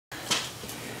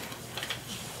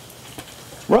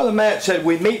Brother Matt said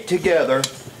we meet together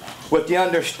with the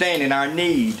understanding our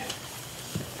need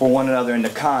for one another in the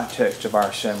context of our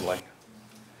assembly.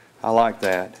 I like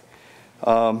that.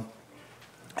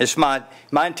 It's my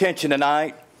intention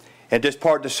tonight at this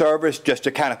part of the service just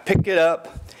to kind of pick it up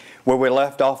where we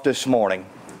left off this morning.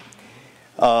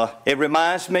 It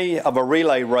reminds me of a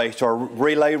relay race or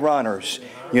relay runners.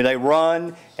 You know, they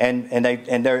run and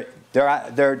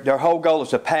their whole goal is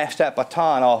to pass that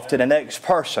baton off to the next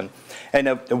person. And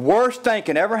the worst thing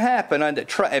can ever happen on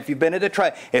the if you've been at the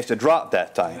track is to drop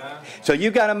that thing. So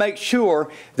you got to make sure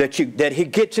that he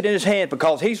gets it in his hand,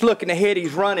 because he's looking ahead,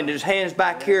 he's running, his hand's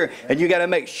back here, and you got to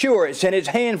make sure it's in his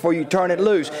hand before you turn it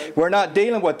loose. We're not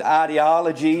dealing with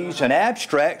ideologies and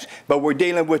abstracts, but we're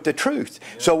dealing with the truth.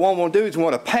 So what we want to do is we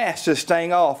want to pass this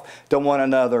thing off to one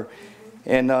another,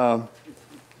 and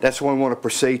that's what we want to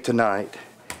proceed tonight.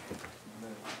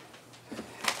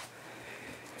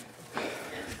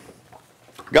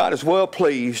 God is well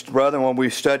pleased, brethren, when we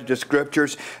study the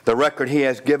Scriptures, the record He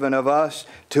has given of us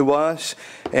to us.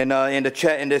 And in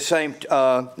this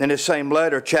same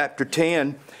letter, chapter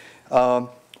 10,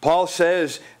 Paul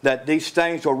says that these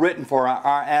things were written for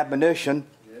our admonition,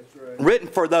 written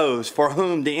for those for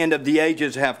whom the end of the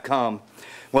ages have come.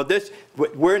 Well,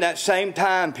 we're in that same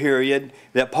time period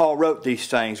that Paul wrote these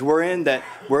things. We're in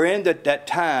that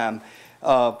time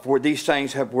where these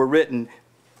things were written.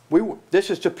 This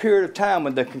is the period of time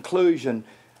when the conclusion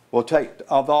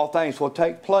of all things will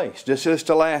take place. This is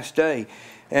the last day.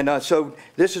 And so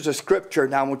this is a scripture,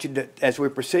 and I want you to, as we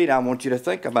proceed, I want you to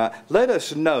think about, let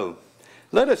us know.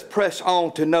 Let us press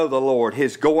on to know the Lord.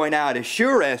 His going out is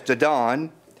sure as the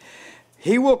dawn.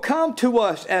 He will come to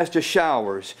us as the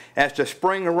showers, as the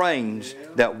spring rains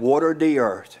that water the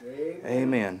earth.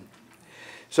 Amen.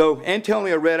 So,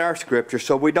 Antonio read our scripture,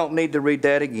 so we don't need to read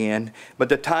that again. But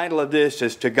the title of this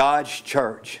is To God's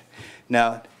Church.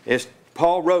 Now,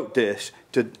 Paul wrote this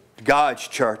to God's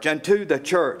church and to the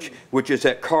church which is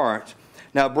at Corinth.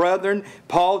 Now, brethren,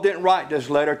 Paul didn't write this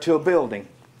letter to a building.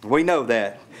 We know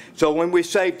that. So when we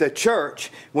say the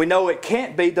church, we know it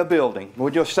can't be the building.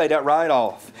 We'll just say that right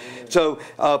off. So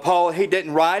Paul, he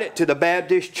didn't write it to the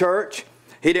Baptist church.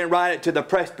 He didn't write it to the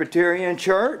Presbyterian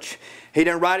church. He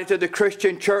didn't write it to the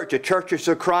Christian church, the churches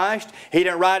of Christ. He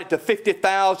didn't write it to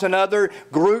 50,000 other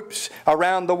groups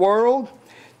around the world.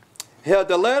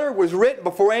 The letter was written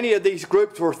before any of these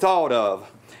groups were thought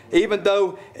of. Even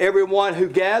though everyone who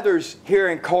gathers here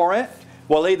in Corinth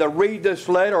will either read this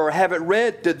letter or have it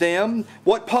read to them,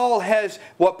 what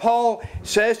Paul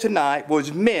says tonight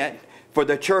was meant for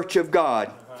the church of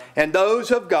God. And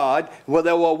those of God, well,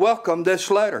 they will welcome this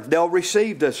letter. They'll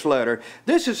receive this letter.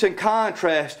 This is in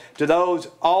contrast to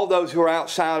all those who are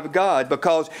outside of God.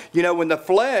 Because, you know, when the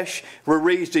flesh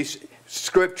reads these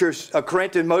scriptures,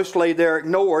 Corinthians, mostly they're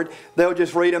ignored. They'll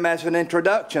just read them as an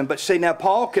introduction. But see, now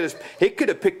Paul could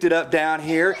have picked it up down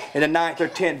here in the 9th or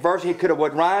 10th verse. He could have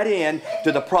went right in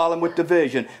to the problem with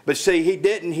division. But see, he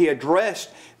didn't. He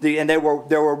addressed and there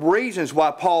were reasons why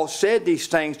Paul said these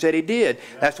things that he did.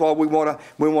 That's why we want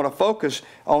to focus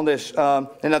on this. And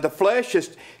now the flesh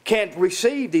just can't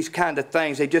receive these kind of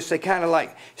things. They kind of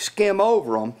like skim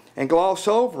over them and gloss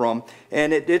over them,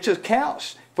 and it just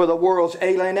counts for the world's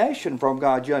alienation from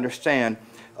God. You understand?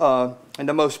 And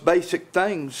the most basic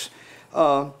things.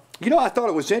 You know, I thought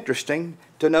it was interesting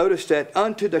to notice that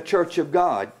unto the church of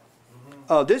God.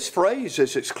 This phrase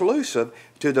is exclusive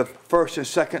to the first and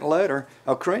second letter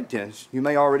of Corinthians. You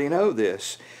may already know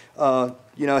this. You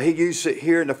know, he used it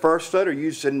here in the first letter,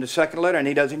 used it in the second letter, and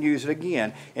he doesn't use it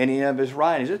again in any of his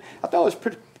writings. I thought it was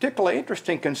particularly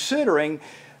interesting considering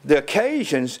the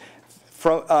occasions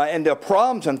and the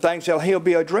problems and things that he'll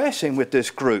be addressing with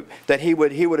this group, that he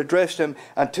would address them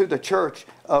unto the church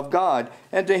of God,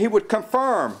 and that he would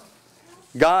confirm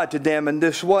God to them in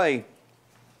this way.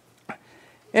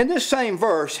 In this same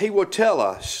verse, he will tell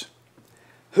us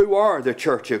who are the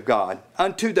church of God.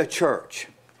 Unto the church,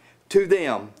 to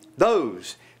them,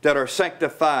 those that are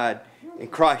sanctified in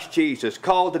Christ Jesus,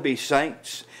 called to be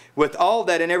saints, with all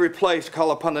that in every place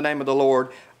call upon the name of the Lord,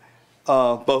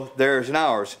 both theirs and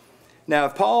ours. Now,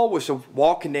 if Paul was to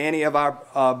walk into any of our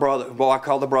what I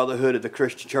call the brotherhood of the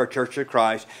Christian church, Church of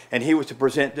Christ, and he was to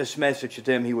present this message to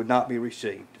them, he would not be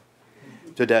received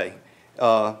today.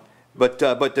 But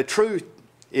the truth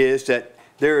is that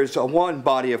there is one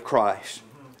body of Christ.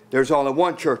 There's only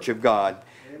one church of God,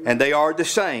 and they are the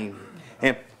same.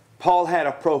 And Paul had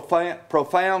a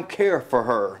profound care for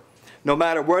her. No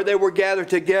matter where they were gathered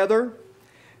together,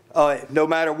 no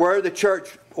matter where the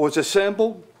church was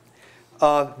assembled,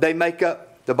 they make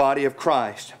up the body of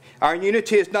Christ. Our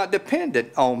unity is not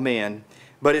dependent on men,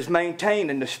 but is maintained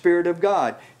in the Spirit of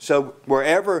God. So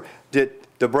wherever the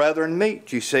brethren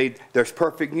meet, you see, there's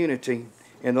perfect unity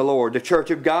in the Lord. The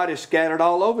church of God is scattered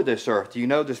all over this earth. You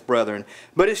know this, brethren.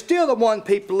 But it's still the one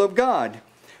people of God.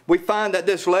 We find that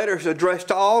this letter is addressed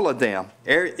to all of them,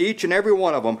 each and every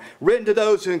one of them, written to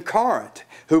those in Corinth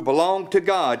who belong to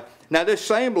God. Now this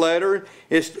same letter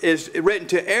is written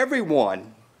to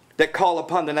everyone that call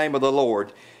upon the name of the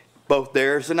Lord, both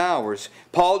theirs and ours.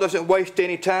 Paul doesn't waste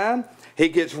any time. He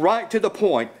gets right to the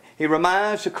point. He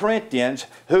reminds the Corinthians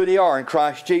who they are in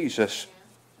Christ Jesus.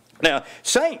 Now,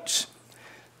 saints,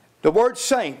 the word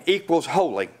saint equals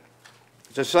holy.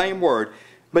 It's the same word.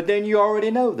 But then you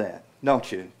already know that,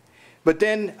 don't you? But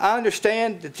then I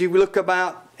understand that you look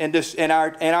about in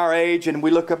our age, and we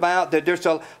look about that there's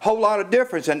a whole lot of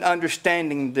difference in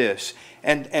understanding this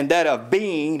and that of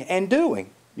being and doing,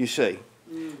 you see.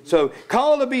 So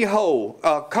called to be whole,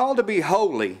 called to be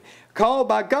holy, called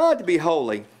by God to be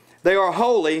holy. They are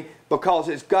holy because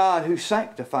it's God who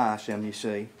sanctifies them, you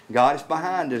see. God is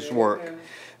behind this work.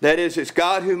 That is, it's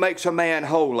God who makes a man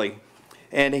holy.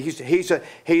 And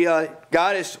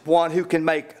God is one who can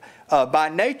make by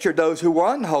nature those who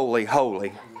were unholy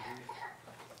holy.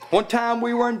 One time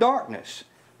we were in darkness,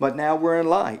 but now we're in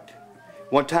light.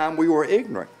 One time we were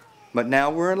ignorant, but now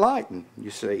we're enlightened, you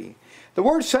see. The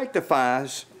word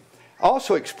sanctifies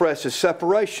also expresses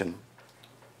separation,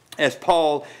 as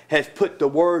Paul has put the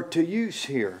word to use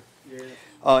here.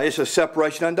 It's a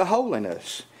separation unto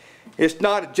holiness. It's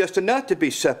not just enough to be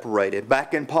separated.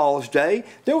 Back in Paul's day,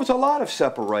 there was a lot of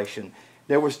separation.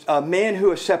 There was men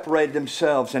who had separated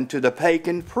themselves into the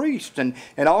pagan priests and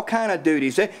all kind of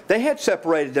duties. They had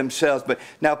separated themselves, but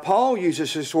now Paul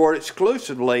uses this word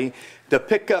exclusively to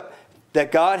pick up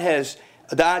that God has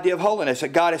the idea of holiness,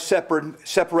 that God has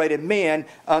separated men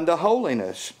unto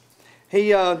holiness.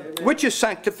 Which is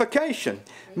sanctification.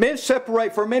 Men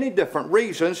separate for many different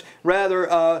reasons.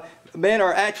 Rather, men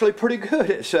are actually pretty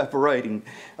good at separating.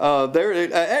 They're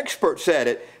experts at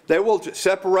it. They will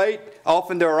separate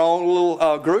often their own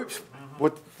little groups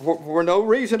for no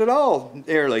reason at all,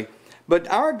 nearly. But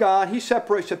our God, He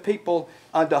separates the people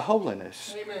unto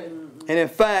holiness. Amen. And in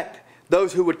fact,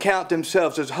 those who would count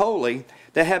themselves as holy,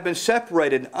 they have been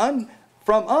separated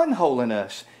from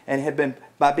unholiness and have been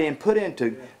by being put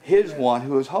into His one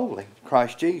who is holy,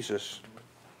 Christ Jesus.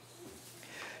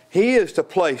 He is the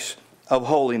place of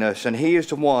holiness, and He is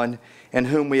the one in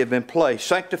whom we have been placed,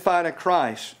 sanctified in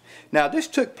Christ. Now this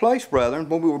took place, brethren,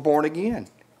 when we were born again,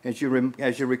 as you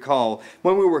recall,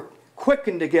 when we were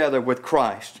quickened together with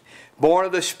Christ, born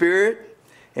of the Spirit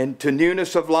and to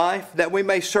newness of life, that we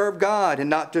may serve God and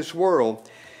not this world.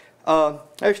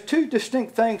 There's two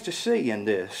distinct things to see in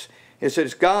this. It's that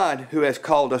it's God who has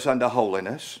called us unto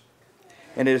holiness,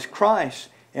 and it is Christ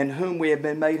in whom we have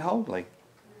been made holy.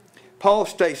 Paul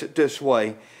states it this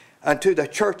way, unto the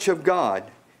church of God,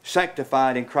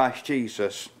 sanctified in Christ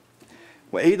Jesus.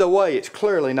 Well, either way, it's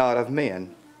clearly not of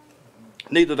men,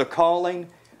 neither the calling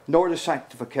nor the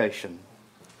sanctification.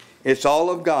 It's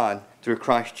all of God through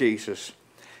Christ Jesus.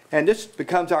 And this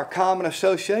becomes our common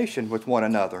association with one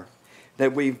another,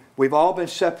 that we've all been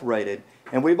separated,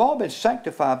 and we've all been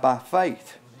sanctified by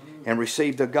faith and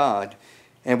received of God.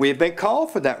 And we have been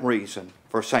called for that reason,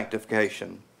 for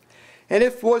sanctification. And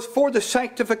it was for the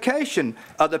sanctification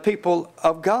of the people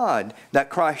of God that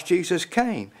Christ Jesus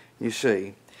came, you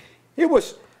see. It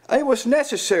was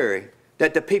necessary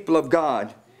that the people of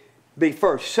God be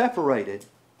first separated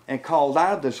and called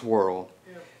out of this world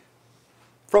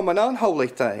from an unholy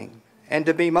thing and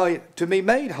to be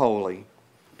made holy.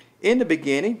 In the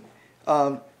beginning,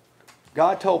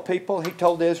 God told people, He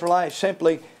told the Israelites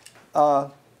simply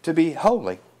to be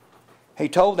holy. He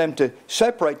told them to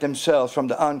separate themselves from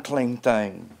the unclean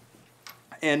thing.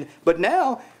 But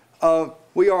now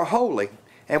we are holy,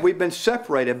 and we've been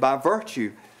separated by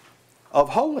virtue of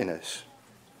holiness.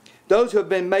 Those who have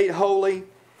been made holy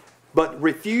but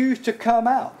refuse to come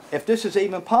out, if this is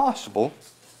even possible,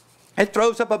 it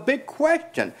throws up a big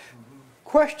question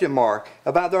mark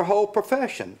about their whole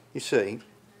profession, you see.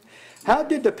 How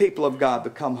did the people of God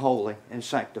become holy and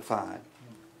sanctified?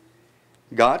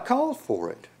 God called for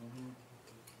it.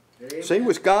 See, it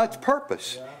was God's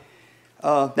purpose.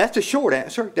 That's the short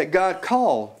answer, that God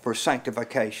called for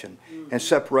sanctification and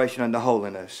separation unto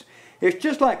holiness. It's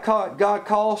just like God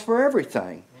calls for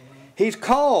everything. He's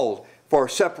called for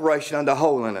separation unto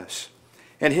holiness.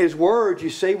 And His word, you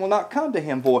see, will not come to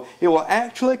Him void. It will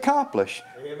actually accomplish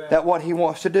that what He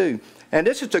wants to do. And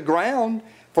this is the ground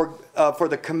for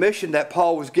the commission that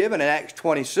Paul was given in Acts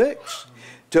 26.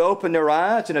 to open their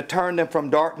eyes and to turn them from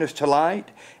darkness to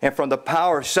light and from the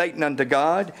power of Satan unto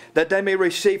God, that they may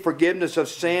receive forgiveness of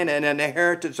sin and an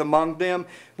inheritance among them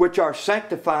which are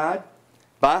sanctified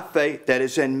by faith that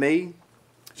is in me.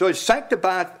 So it's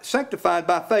sanctified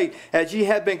by faith, as ye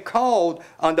have been called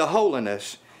unto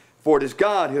holiness, for it is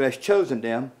God who has chosen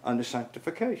them unto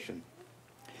sanctification.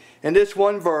 In this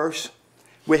one verse,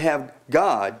 we have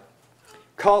God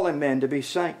calling men to be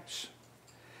saints.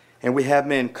 And we have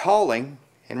men calling,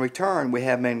 in return, we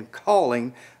have men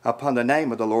calling upon the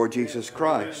name of the Lord Jesus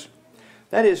Christ.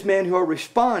 That is, men who are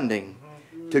responding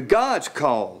to God's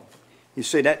call. You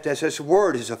see, this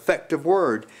word is an effective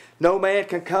word. No man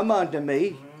can come unto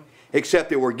me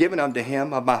except it were given unto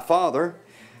him of my Father.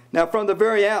 Now, from the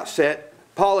very outset,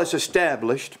 Paul has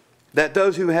established that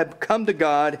those who have come to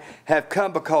God have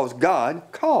come because God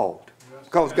called.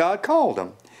 Because God called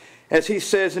them. As he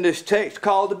says in this text,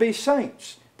 called to be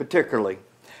saints, particularly.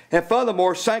 And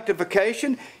furthermore,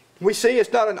 sanctification, we see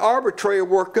it's not an arbitrary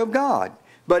work of God,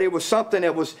 but it was something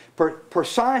that was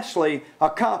precisely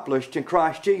accomplished in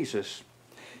Christ Jesus.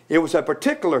 It was a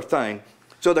particular thing.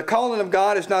 So the calling of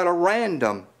God is not a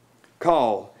random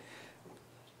call.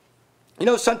 You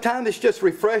know, sometimes it's just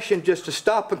refreshing just to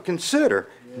stop and consider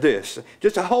this.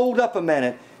 Just to hold up a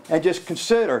minute and just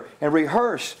consider and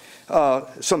rehearse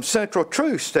some central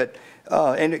truths that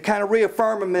and kind of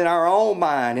reaffirm them in our own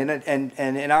mind and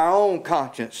in our own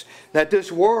conscience, that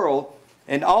this world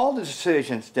and all the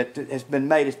decisions that has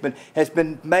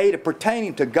been made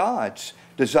pertaining to God's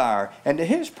desire and to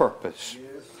His purpose.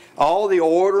 Yes. All the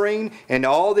ordering and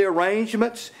all the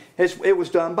arrangements, it was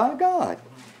done by God.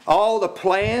 All the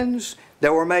plans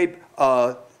that were made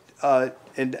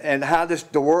and how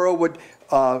the world would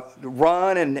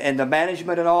run and the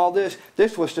management and all this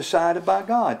was decided by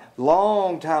God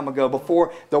long time ago,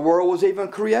 before the world was even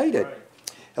created.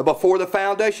 Right. Before the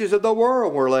foundations of the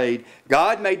world were laid,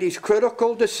 God made these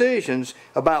critical decisions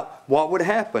about what would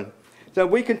happen. So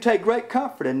we can take great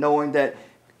comfort in knowing that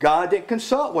God didn't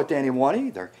consult with anyone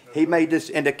either. He made this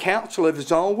in the counsel of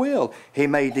His own will. He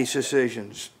made these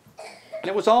decisions. And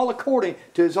it was all according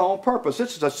to His own purpose.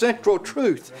 This is a central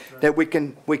truth that we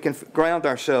can ground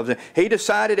ourselves in. He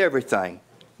decided everything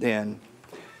then.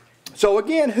 So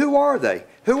again, who are they?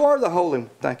 Who are the holy?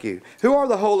 Thank you. Who are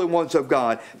the holy ones of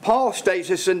God? Paul states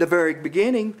this in the very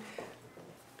beginning.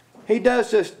 He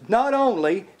does this not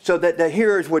only so that the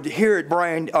hearers would hear it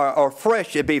or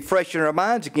fresh, it'd be fresh in their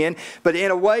minds again, but in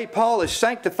a way, Paul has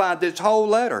sanctified this whole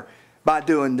letter by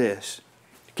doing this.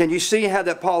 Can you see how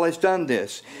that Paul has done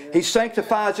this? He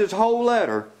sanctifies his whole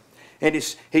letter, and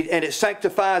it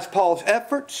sanctifies Paul's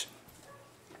efforts,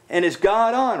 and is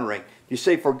God honoring. You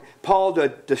see, for Paul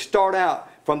to start out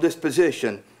from this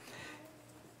position,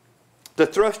 the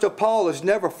thrust of Paul is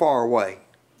never far away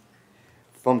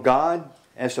from God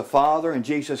as the Father and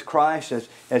Jesus Christ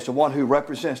as the one who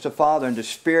represents the Father and the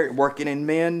Spirit working in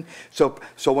men. So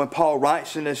when Paul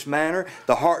writes in this manner,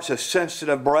 the hearts of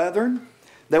sensitive brethren,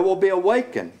 they will be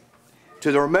awakened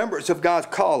to the remembrance of God's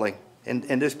calling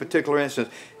in this particular instance.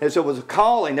 As it was a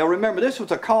calling. Now remember, this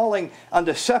was a calling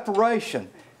unto separation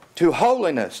to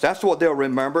holiness. That's what they'll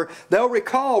remember. They'll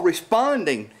recall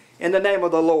responding in the name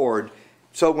of the Lord.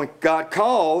 So when God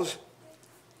calls,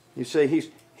 you see,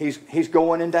 He's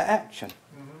going into action,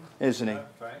 isn't He?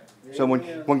 So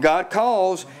when God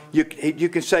calls, you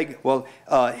can say, well,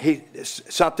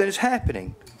 something is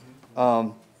happening.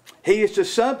 He is the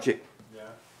subject.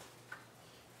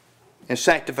 In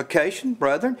sanctification,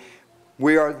 brethren,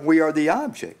 we are the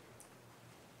object.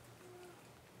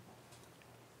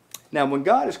 Now, when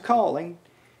God is calling,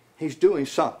 He's doing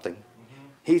something.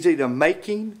 He's either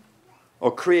making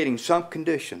or creating some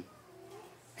condition.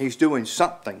 He's doing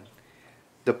something.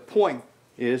 The point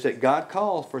is that God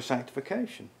calls for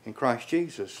sanctification in Christ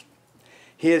Jesus.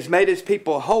 He has made His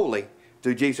people holy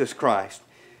through Jesus Christ.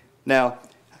 Now,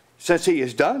 since He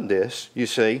has done this, you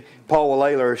see, Paul will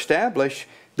later establish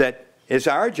that it's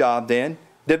our job then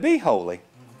to be holy.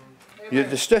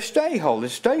 To stay holy,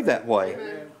 to stay that way.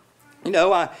 Amen. You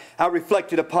know, I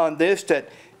reflected upon this that,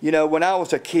 you know, when I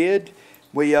was a kid,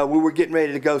 we were getting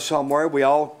ready to go somewhere. We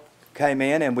all came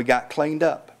in and we got cleaned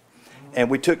up. And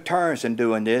we took turns in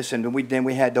doing this, and then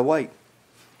we had to wait.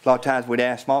 A lot of times we'd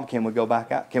ask Mom, can we go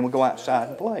back out? Can we go outside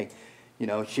and play? You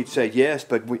know, she'd say yes,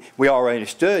 but we already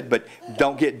understood, but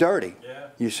don't get dirty,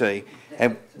 you see.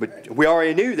 But we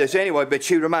already knew this anyway, but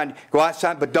she reminded, go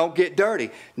outside, but don't get dirty.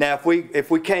 Now,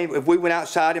 if we went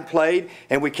outside and played,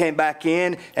 and we came back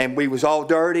in, and we was all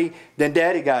dirty, then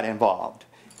Daddy got involved.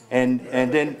 And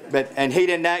he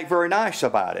didn't act very nice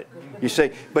about it, you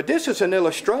see. But this is an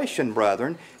illustration,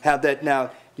 brethren, how that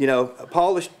now, you know,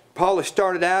 Paul is Paul has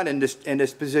started out in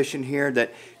this position here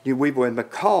that we've been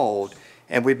called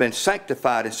and we've been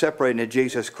sanctified and separated in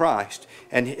Jesus Christ.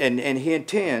 And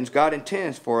God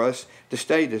intends for us to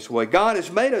stay this way. God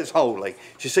has made us holy.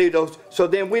 You see those? So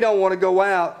then we don't want to go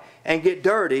out and get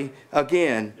dirty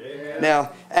again. Amen.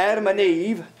 Now, Adam and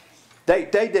Eve, they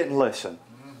didn't listen.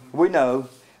 We know.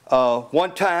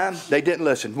 One time, they didn't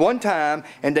listen. One time,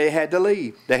 and they had to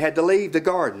leave. They had to leave the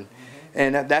garden.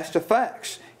 And that's the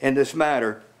facts in this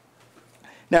matter.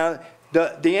 Now,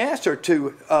 the answer to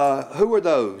who are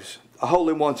those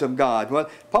holy ones of God? Well,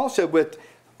 Paul said, with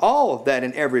all of that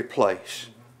in every place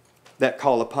that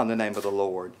call upon the name of the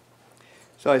Lord.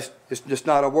 So it's just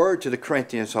not a word to the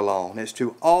Corinthians alone. It's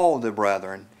to all the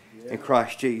brethren in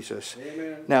Christ Jesus.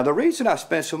 Amen. Now, the reason I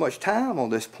spend so much time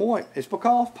on this point is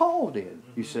because Paul did,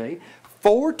 you see.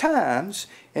 4 times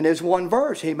in his one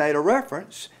verse he made a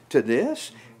reference to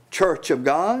this. Church of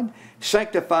God,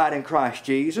 sanctified in Christ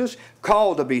Jesus,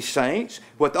 called to be saints,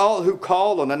 with all who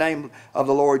call on the name of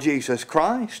the Lord Jesus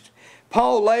Christ.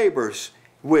 Paul labors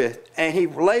with, and he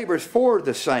labors for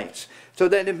the saints, so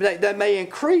that they may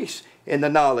increase in the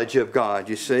knowledge of God,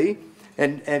 you see.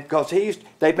 And because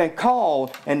they've been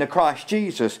called into Christ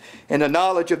Jesus in the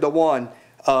knowledge of the one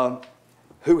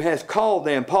who has called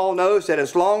them. Paul knows that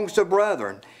as long as the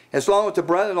brethren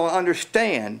don't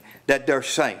understand that they're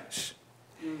saints,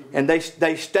 and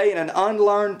they stay in an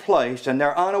unlearned place and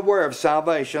they're unaware of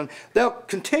salvation, they'll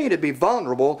continue to be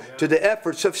vulnerable to the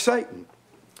efforts of Satan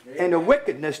and the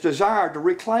wickedness desire to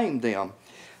reclaim them.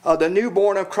 The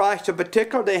newborn of Christ in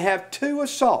particular, they have 2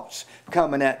 assaults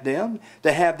coming at them.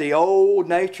 They have the old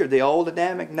nature, the old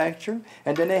Adamic nature,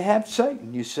 and then they have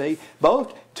Satan, you see.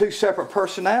 Both 2 separate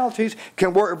personalities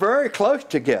can work very close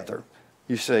together,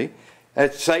 you see.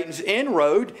 Satan's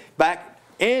inroad back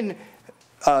in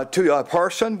to a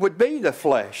person would be the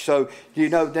flesh. So you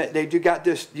know that you got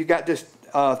this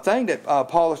thing that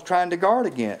Paul is trying to guard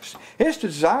against. It's the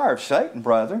desire of Satan,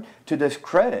 brethren, to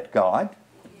discredit God.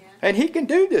 And he can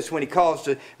do this when he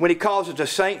causes the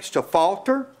saints to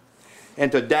falter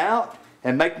and to doubt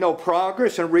and make no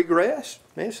progress and regress.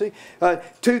 You see?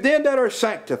 To them that are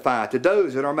sanctified, to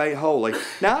those that are made holy.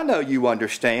 Now I know you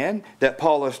understand that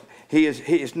Paul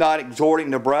is not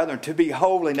exhorting the brethren to be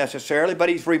holy necessarily, but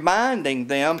he's reminding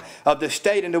them of the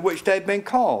state into which they've been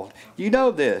called. You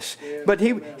know this. But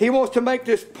he wants to make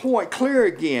this point clear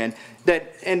again,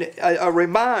 that and a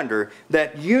reminder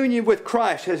that union with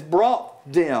Christ has brought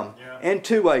them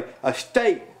into a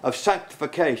state of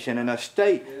sanctification and a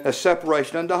state of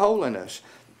separation unto holiness.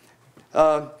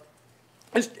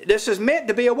 This is meant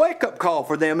to be a wake-up call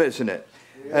for them, isn't it?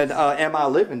 And am I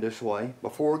living this way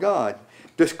before God?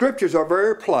 The Scriptures are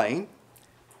very plain.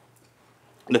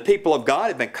 The people of God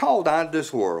have been called out of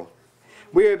this world.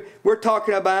 We're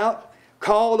talking about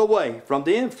called away from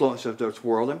the influence of this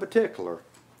world in particular.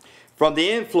 From the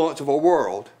influence of a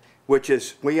world which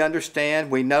is, we understand,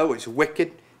 we know it's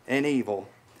wicked and evil.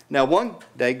 Now one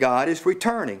day God is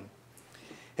returning.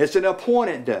 It's an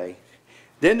appointed day.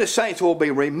 Then the saints will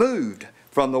be removed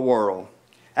from the world.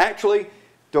 Actually,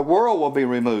 the world will be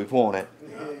removed, won't it?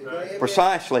 Right.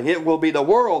 Precisely. It will be the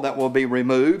world that will be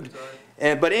removed.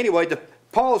 But anyway,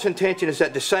 Paul's intention is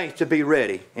that the saints to be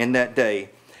ready in that day.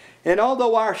 And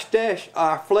although our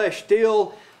flesh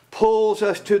still pulls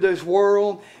us to this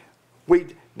world,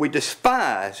 we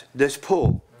despise this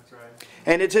pull. That's right.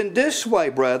 And it's in this way,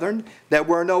 brethren, that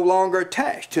we're no longer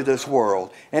attached to this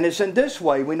world. And it's in this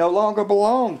way we no longer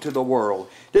belong to the world.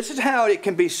 This is how it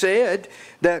can be said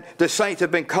that the saints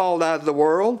have been called out of the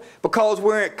world, because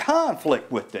we're in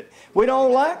conflict with it. We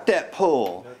don't like that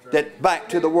pull, that back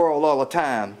to the world all the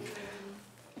time.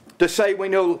 To say we're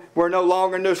no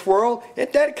longer in this world,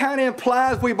 that kind of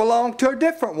implies we belong to a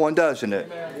different one, doesn't it?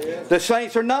 Yes. The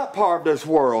saints are not part of this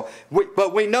world,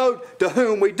 but we know to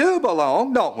whom we do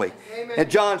belong, don't we? Amen. In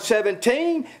John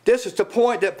 17, this is the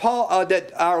point that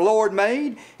that our Lord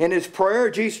made in His prayer.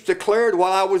 Jesus declared,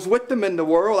 "While I was with them in the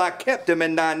world, I kept them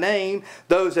in Thy name.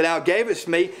 Those that Thou gavest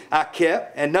me, I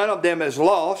kept, and none of them is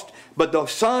lost, but the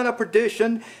son of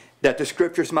perdition, that the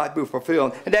Scriptures might be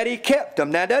fulfilled," and that He kept them.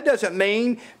 Now that doesn't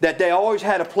mean that they always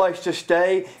had a place to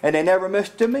stay and they never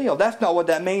missed a meal. That's not what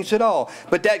that means at all.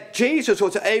 But that Jesus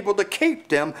was able to keep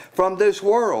them from this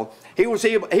world. He was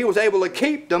able to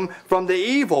keep them from the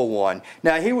evil one.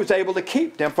 Now He was able to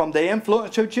keep them from the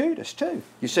influence of Judas too.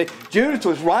 You see, Judas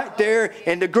was right there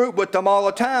in the group with them all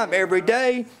the time, every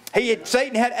day.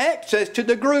 Satan had access to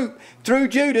the group through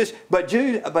Judas, but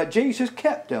Jesus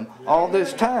kept them all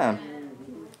this time.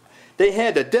 They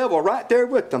had the devil right there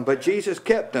with them, but Jesus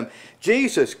kept them.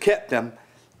 Jesus kept them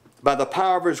by the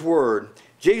power of His Word.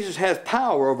 Jesus has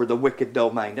power over the wicked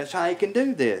domain. That's how He can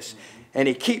do this. And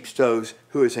He keeps those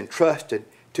who is entrusted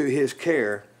to His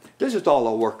care. This is all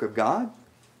a work of God.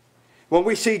 When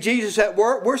we see Jesus at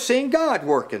work, we're seeing God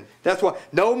working. That's why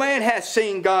no man has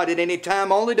seen God at any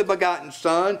time, only the begotten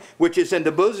Son, which is in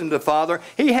the bosom of the Father.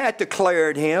 He had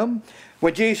declared Him.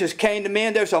 When Jesus came to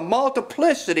men, there's a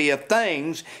multiplicity of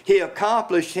things He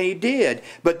accomplished, He did.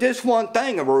 But this one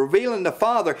thing of revealing the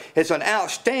Father is an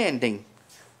outstanding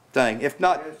thing. If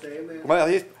not, well,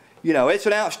 it's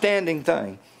an outstanding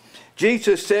thing.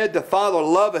 Jesus said, the Father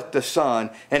loveth the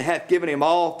Son, and hath given Him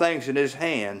all things in His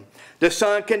hand. The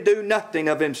Son can do nothing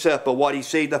of Himself but what He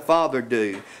sees the Father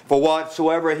do. For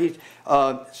whatsoever He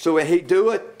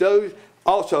doeth, those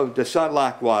also the Son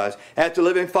likewise. As the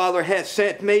living Father hath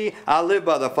sent me, I live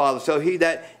by the Father. So he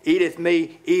that eateth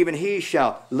me, even he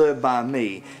shall live by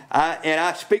me. And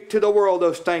I speak to the world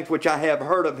those things which I have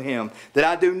heard of Him, that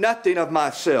I do nothing of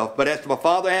myself, but as my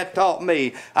Father hath taught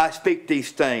me, I speak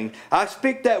these things. I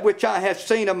speak that which I have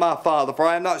seen of my Father, for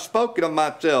I have not spoken of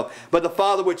myself, but the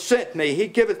Father which sent me, He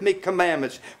giveth me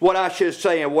commandments, what I should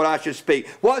say and what I should speak.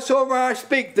 Whatsoever I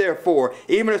speak, therefore,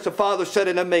 even as the Father said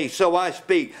unto me, so I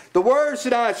speak. The words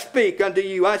that I speak unto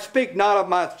you, I speak not of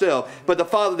myself, but the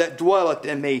Father that dwelleth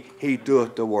in me, He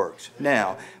doeth the works.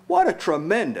 Now, what a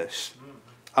tremendous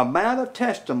amount of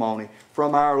testimony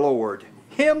from our Lord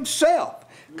Himself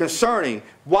concerning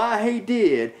why He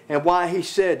did and why He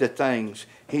said the things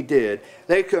He did.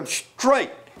 They come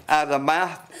straight out of the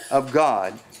mouth of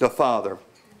God the Father,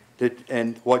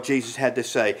 and what Jesus had to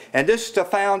say. And this is the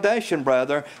foundation,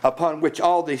 brother, upon which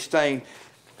all these things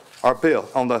are built,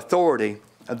 on the authority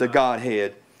of the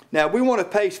Godhead. Now, we want to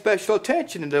pay special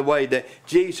attention to the way that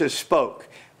Jesus spoke,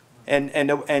 and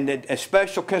a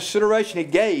special consideration He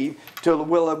gave to the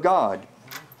will of God.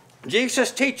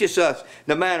 Jesus teaches us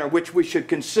the manner in which we should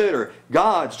consider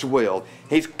God's will.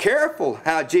 He's careful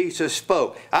how Jesus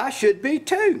spoke. I should be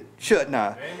too, shouldn't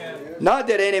I? Amen. Not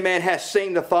that any man hath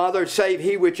seen the Father, save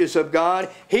he which is of God.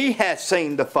 He hath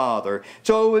seen the Father.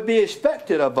 So it would be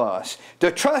expected of us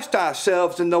to trust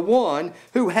ourselves in the one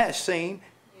who has seen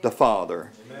the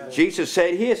Father. Amen. Jesus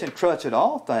said He has entrusted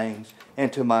all things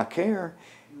into my care.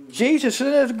 Jesus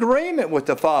is in agreement with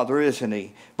the Father, isn't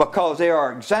He? Because they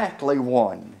are exactly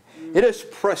one. It is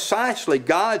precisely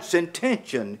God's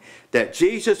intention that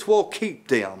Jesus will keep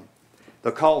them,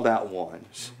 the called out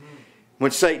ones.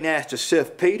 When Satan asked to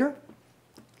sift Peter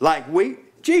like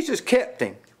wheat, Jesus kept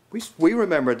him. We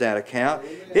remember that account.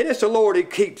 It is the Lord who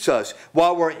keeps us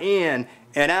while we're in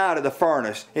and out of the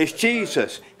furnace. It's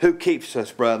Jesus who keeps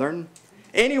us, brethren.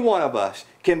 Any one of us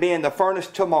can be in the furnace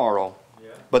tomorrow,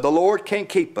 but the Lord can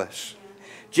keep us.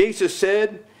 Jesus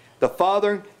said the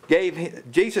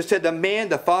men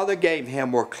the Father gave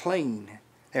Him were clean.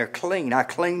 They're clean. I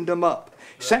cleaned them up.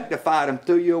 Sanctified them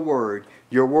through your word.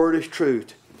 Your word is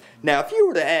truth. Now, if you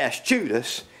were to ask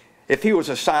Judas if he was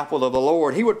a disciple of the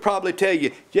Lord, he would probably tell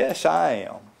you, yes, I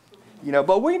am.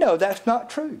 But we know that's not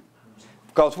true,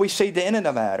 because we see the end of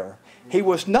the matter. He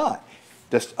was not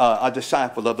a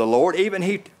disciple of the Lord,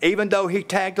 even though he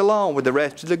tagged along with the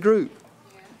rest of the group.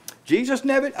 Judas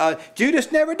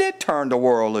never did turn the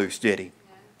world loose, did he?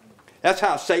 That's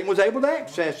how Satan was able to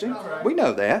access him. We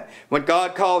know that. When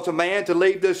God calls a man to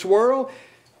leave this world,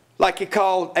 like He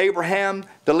called Abraham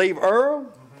to leave Ur,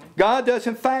 God does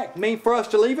in fact mean for us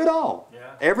to leave it all.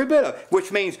 Every bit of it.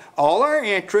 Which means all our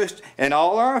interest and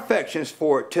all our affections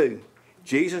for it too.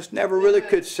 Jesus never really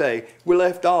could say, we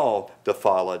left all to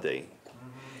follow Thee.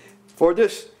 For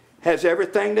this has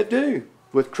everything to do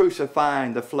with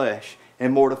crucifying the flesh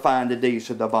and mortifying the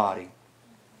deeds of the body.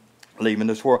 Leaving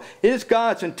this world. It is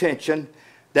God's intention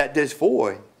that this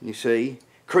void, you see,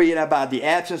 created by the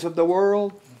absence of the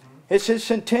world, it's His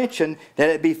intention that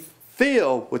it be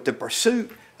filled with the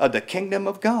pursuit of the kingdom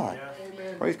of God.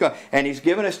 Yeah. Praise God. And He's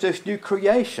given us this new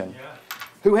creation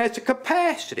who has the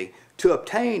capacity to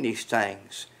obtain these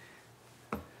things.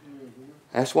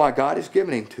 That's why God has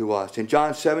given Him to us. In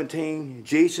John 17,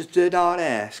 Jesus did not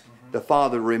ask the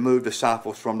Father to remove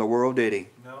disciples from the world, did He?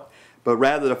 No. But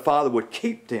rather the Father would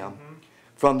keep them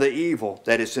from the evil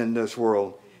that is in this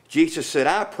world. Jesus said,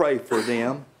 I pray for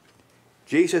them.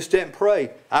 Jesus didn't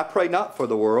pray. I pray not for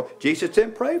the world. Jesus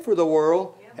didn't pray for the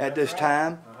world at this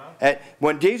time.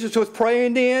 When Jesus was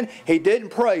praying then, He didn't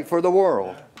pray for the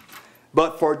world,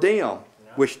 but for them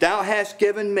which Thou hast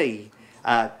given me,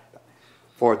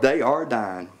 for they are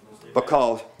Thine,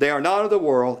 because they are not of the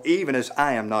world, even as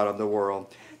I am not of the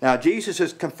world. Now Jesus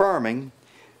is confirming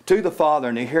to the Father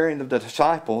in the hearing of the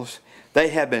disciples, they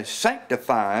have been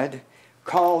sanctified,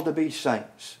 called to be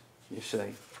saints, you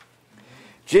see.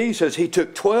 Jesus, He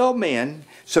took 12 men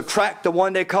subtract the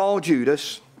one they call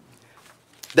Judas.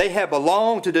 They had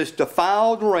belonged to this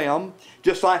defiled realm,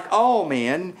 just like all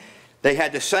men. They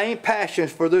had the same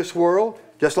passions for this world,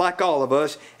 just like all of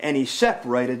us, and He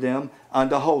separated them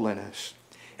unto holiness.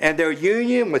 And their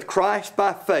union with Christ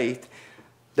by faith,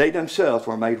 they themselves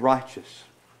were made righteous.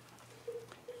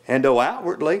 And though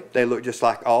outwardly they looked just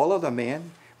like all other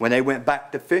men, when they went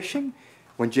back to fishing,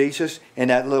 when Jesus, in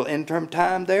that little interim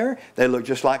time there, they looked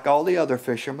just like all the other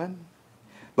fishermen.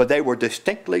 But they were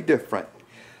distinctly different.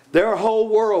 Their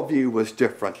whole worldview was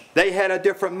different. They had a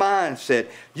different mindset.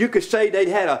 You could say they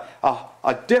had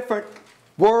a different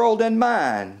world in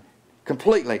mind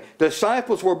completely. The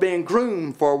disciples were being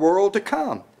groomed for a world to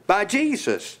come by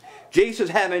Jesus. Jesus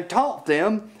having taught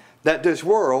them that this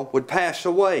world would pass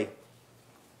away.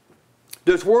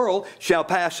 This world shall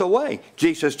pass away,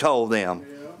 Jesus told them.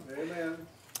 Yeah, amen.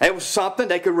 It was something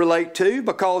they could relate to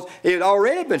because it had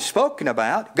already been spoken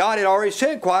about. God had already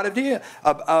said quite a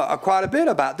bit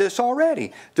about this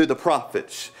already through the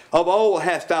prophets. Of old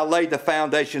hast thou laid the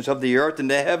foundations of the earth, and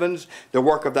the heavens, the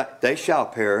work of they shall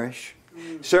perish.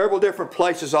 Several different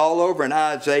places all over in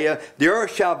Isaiah. The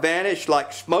earth shall vanish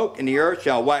like smoke, and the earth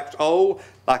shall wax old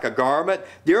like a garment.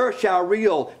 The earth shall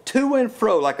reel to and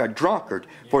fro like a drunkard,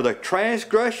 for the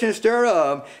transgressions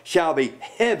thereof shall be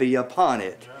heavy upon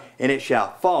it, and it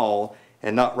shall fall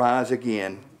and not rise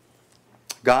again.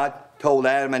 God told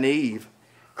Adam and Eve,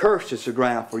 cursed is the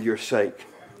ground for your sake.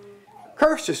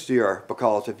 Cursed is the earth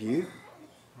because of you.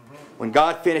 When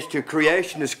God finished His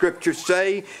creation, the Scriptures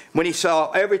say, when He saw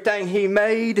everything He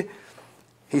made,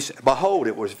 He said, behold,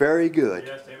 it was very good.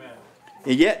 Yes, amen.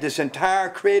 And yet this entire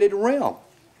created realm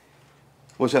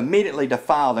was immediately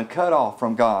defiled and cut off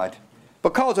from God.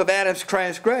 Because of Adam's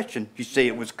transgression, you see,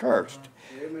 it was cursed.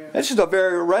 Amen. This is a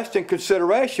very arresting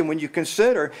consideration when you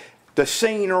consider the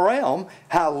seen realm,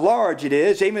 how large it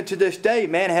is. Even to this day,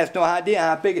 man has no idea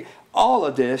how big all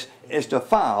of this is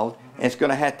defiled, and it's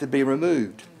going to have to be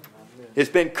removed. It's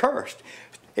been cursed.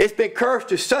 It's been cursed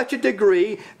to such a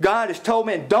degree, God has told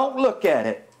men, don't look at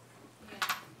it.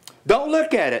 Don't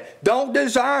look at it. Don't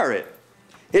desire it.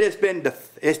 It's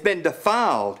been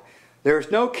defiled. There's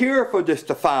no cure for this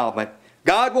defilement.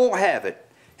 God won't have it.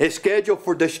 It's scheduled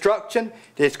for destruction.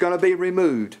 It's going to be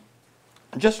removed.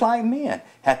 Just like men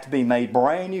have to be made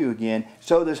brand new again,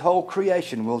 so this whole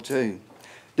creation will too.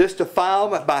 This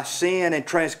defilement by sin and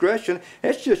transgression,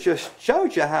 it just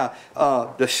shows you how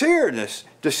the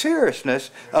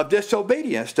seriousness of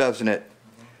disobedience, doesn't it?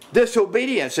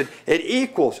 Disobedience, it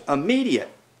equals immediate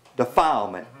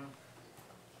defilement.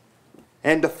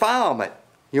 And defilement,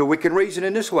 we can reason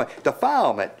in this way.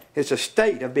 Defilement is a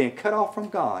state of being cut off from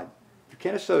God. You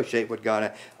can't associate with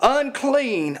God.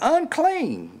 Unclean,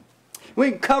 unclean.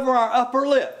 We can cover our upper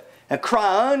lip and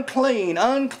cry, unclean,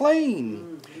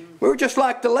 unclean. We were just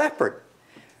like the leopard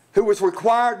who was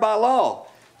required by law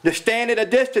to stand at a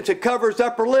distance and cover his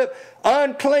upper lip.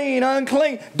 Unclean,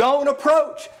 unclean. Don't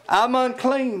approach. I'm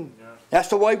unclean. Yeah. That's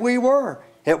the way we were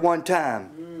at one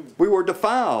time. We were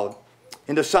defiled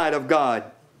in the sight of God.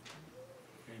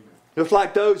 Amen. Just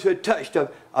like those who had touched a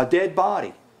dead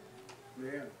body.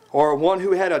 Yeah. Or one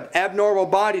who had an abnormal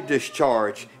body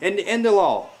discharge. In the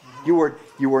law, you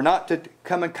were not to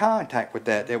come in contact with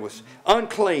that. It was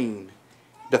unclean.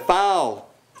 Defiled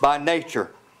by nature.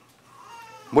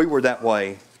 We were that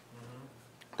way.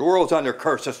 The world's under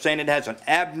curse of sin. It has an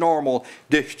abnormal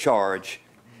discharge.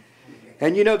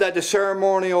 And you know that the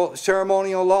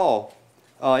ceremonial law,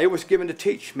 it was given to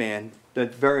teach men the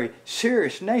very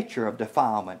serious nature of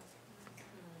defilement.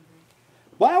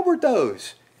 Why were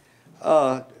those?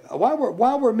 Why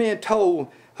were men told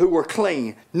who were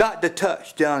clean not to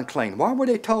touch the unclean? Why were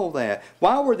they told that?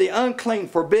 Why were the unclean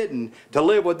forbidden to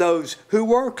live with those who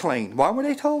were clean? Why were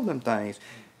they told them things?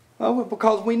 Well,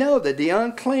 because we know that the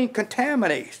unclean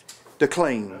contaminates the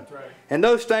clean. That's right. And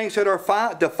those things that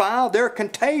are defiled, they're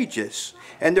contagious.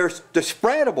 And they're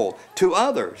spreadable to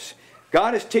others.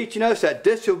 God is teaching us that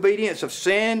disobedience of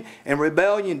sin and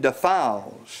rebellion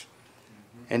defiles.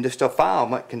 And this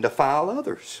defilement can defile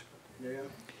others. Yeah.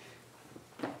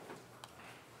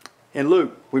 In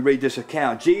Luke, we read this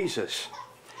account. Jesus,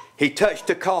 He touched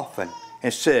the coffin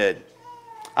and said,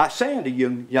 I say unto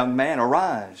you, young man,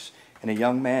 arise. And the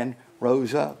young man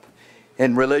rose up.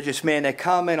 And religious men, they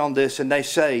comment on this and they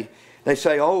say,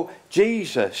 oh,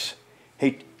 Jesus,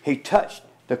 he touched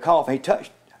the coffin. He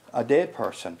touched a dead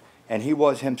person. And He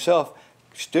was Himself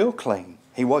still clean.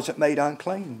 He wasn't made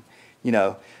unclean,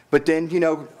 But then,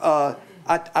 I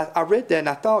read that and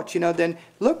I thought, then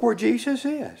look where Jesus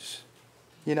is.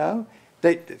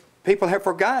 People have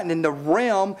forgotten in the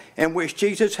realm in which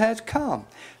Jesus has come.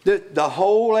 The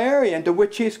whole area into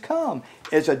which He has come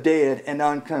is a dead and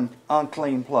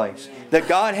unclean place. That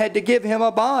God had to give Him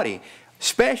a body,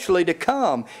 especially to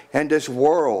come in this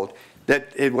world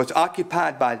that it was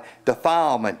occupied by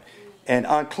defilement and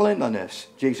uncleanliness.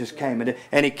 Jesus came in,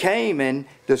 and He came in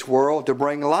this world to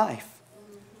bring life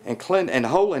and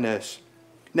holiness.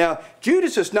 Now,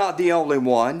 Judas is not the only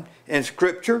one in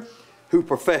Scripture who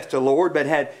professed the Lord but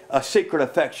had secret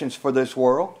affections for this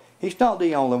world. He's not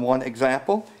the only one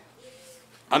example.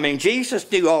 I mean,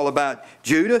 Jesus knew all about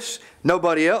Judas.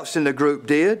 Nobody else in the group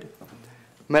did. I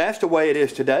mean, that's the way it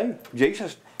is today.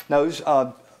 Jesus knows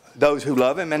those who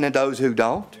love Him and those who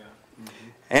don't.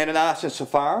 Ananias and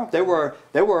Sapphira, they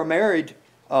were a married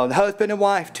husband and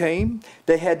wife team.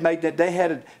 They had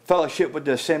a fellowship with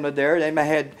the assembly there. They may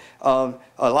had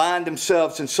aligned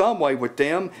themselves in some way with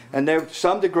them, and to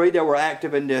some degree they were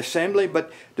active in the assembly.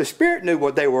 But the Spirit knew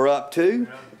what they were up to.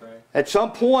 At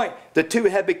some point, the two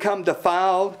had become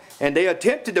defiled, and they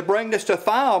attempted to bring this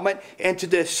defilement into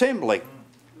the assembly.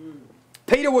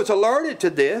 Peter was alerted to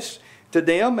this, to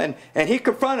them, and he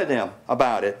confronted them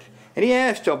about it. And he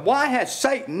asked them, "Why has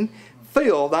Satan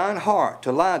filled thine heart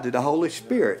to lie to the Holy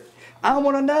Spirit?" I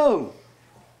want to know.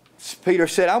 Peter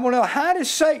said, "I want to know, how does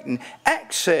Satan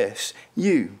access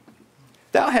you?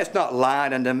 Thou hast not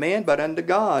lied unto men, but unto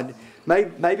God."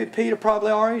 Maybe Peter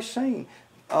probably already seen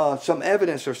some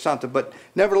evidence or something, but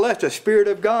nevertheless, the Spirit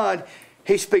of God,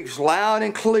 He speaks loud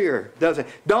and clear, doesn't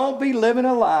He? Don't be living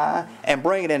a lie and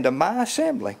bring it into my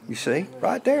assembly. You see,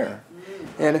 right there.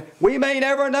 And we may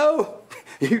never know.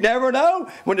 You never know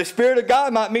when the Spirit of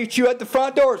God might meet you at the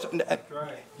front doors.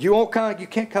 You won't come. You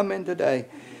can't come in today.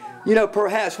 You know,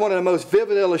 perhaps one of the most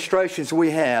vivid illustrations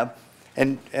we have,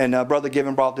 and Brother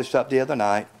Given brought this up the other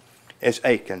night, is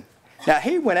Achan. Now,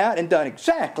 he went out and done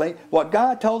exactly what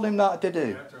God told him not to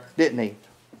do, didn't he?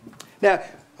 Now,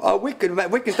 we can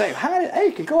think, how did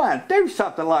Achan go out and do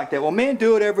something like that? Well, men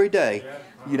do it every day.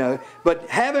 You know, but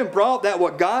having brought that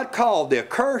what God called the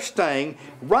accursed thing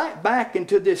right back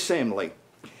into the assembly,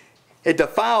 it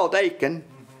defiled Achan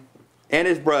and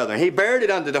his brethren. He buried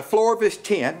it under the floor of his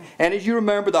tent, and as you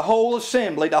remember, the whole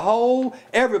assembly,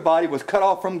 everybody was cut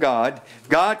off from God.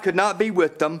 God could not be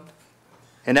with them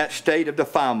in that state of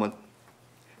defilement.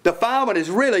 Defilement is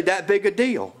really that big a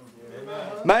deal.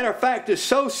 Matter of fact, it's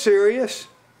so serious,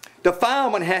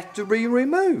 defilement has to be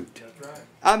removed.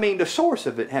 I mean, the source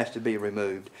of it has to be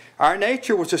removed. Our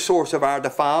nature was the source of our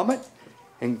defilement,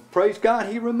 and praise God,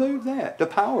 He removed that, the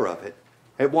power of it.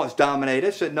 It once dominated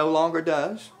us, it no longer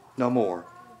does, no more.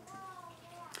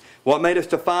 What made us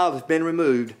defiled has been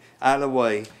removed out of the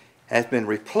way, has been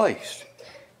replaced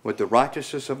with the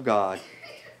righteousness of God.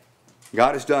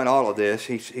 God has done all of this.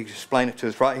 He's explained it to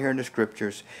us right here in the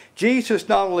Scriptures. Jesus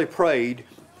not only prayed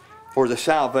for the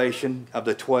salvation of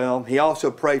the 12, He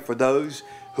also prayed for those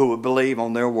who would believe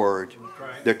on their word,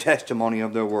 their testimony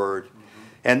of their word.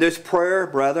 And this prayer,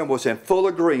 brethren, was in full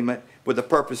agreement with the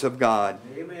purpose of God.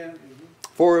 Amen.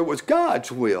 For it was God's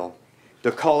will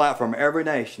to call out from every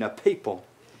nation a people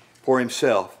for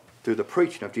Himself through the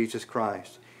preaching of Jesus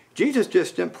Christ. Jesus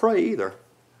just didn't pray either.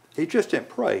 He just didn't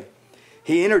pray.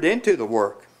 He entered into the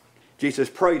work. Jesus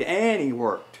prayed and He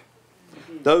worked.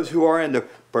 Those who are in the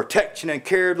protection and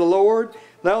care of the Lord,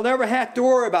 they'll never have to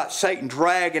worry about Satan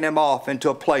dragging them off into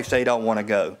a place they don't want to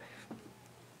go.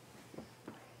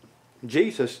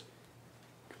 Jesus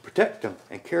protect them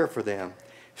and care for them.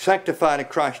 Sanctified in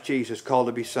Christ Jesus, called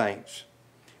to be saints.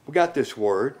 We got this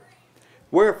word.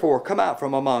 Wherefore, come out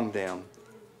from among them,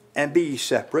 and be ye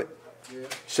separate,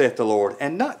 saith the Lord,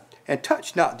 and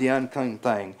touch not the unclean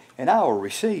thing, and I will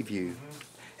receive you.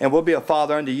 And will be a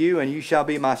father unto you, and you shall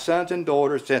be my sons and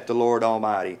daughters, saith the Lord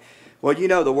Almighty. Well, you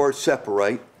know the word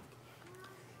separate.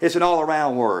 It's an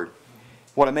all-around word.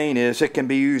 What I mean is it can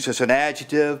be used as an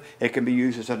adjective, it can be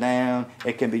used as a noun,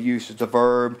 it can be used as a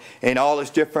verb. In all its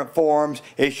different forms,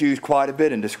 it's used quite a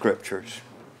bit in the Scriptures.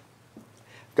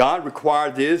 God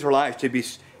required the Israelites to be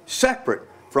separate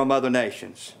from other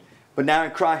nations. But now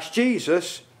in Christ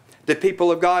Jesus, the people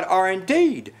of God are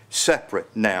indeed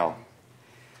separate now.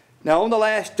 Now on the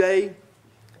last day,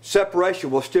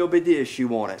 separation will still be the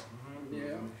issue on it.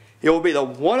 It will be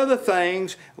one of the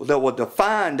things that will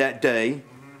define that day.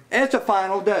 And it's a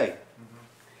final day.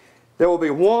 There will be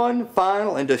one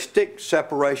final and distinct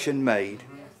separation made.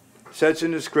 It says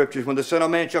in the Scriptures, when the Son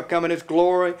of Man shall come in His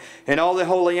glory, and all the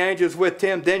holy angels with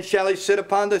Him, then shall He sit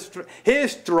upon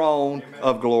His throne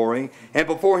of glory, and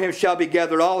before Him shall be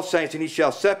gathered all saints, and He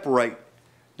shall separate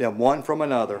them one from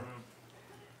another,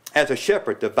 as a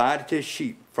shepherd divideth his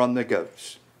sheep from the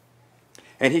goats.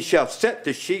 And He shall set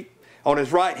the sheep on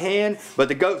his right hand, but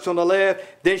the goats on the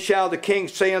left. Then shall the king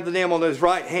say unto them on his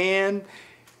right hand,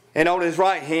 and on his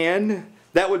right hand,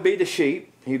 that would be the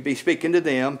sheep. He'd be speaking to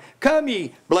them. Come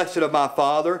ye, blessed of my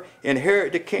Father,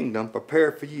 inherit the kingdom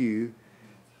prepared for you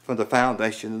from the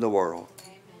foundation of the world.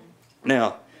 Amen.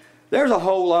 Now, there's a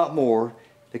whole lot more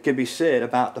that can be said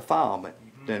about defilement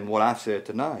than what I said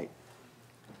tonight.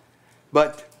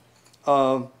 But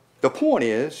the point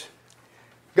is,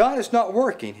 God is not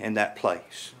working in that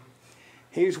place.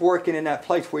 He's working in that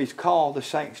place where He's called the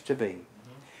saints to be.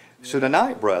 So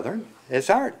tonight, brethren, it's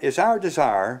our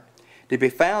desire to be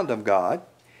found of God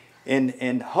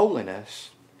in holiness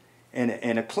and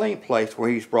in a clean place where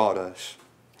He's brought us.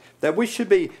 That we should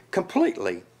be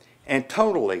completely and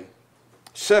totally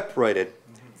separated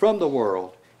from the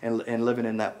world and living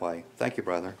in that way. Thank you,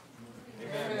 brother.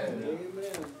 Amen.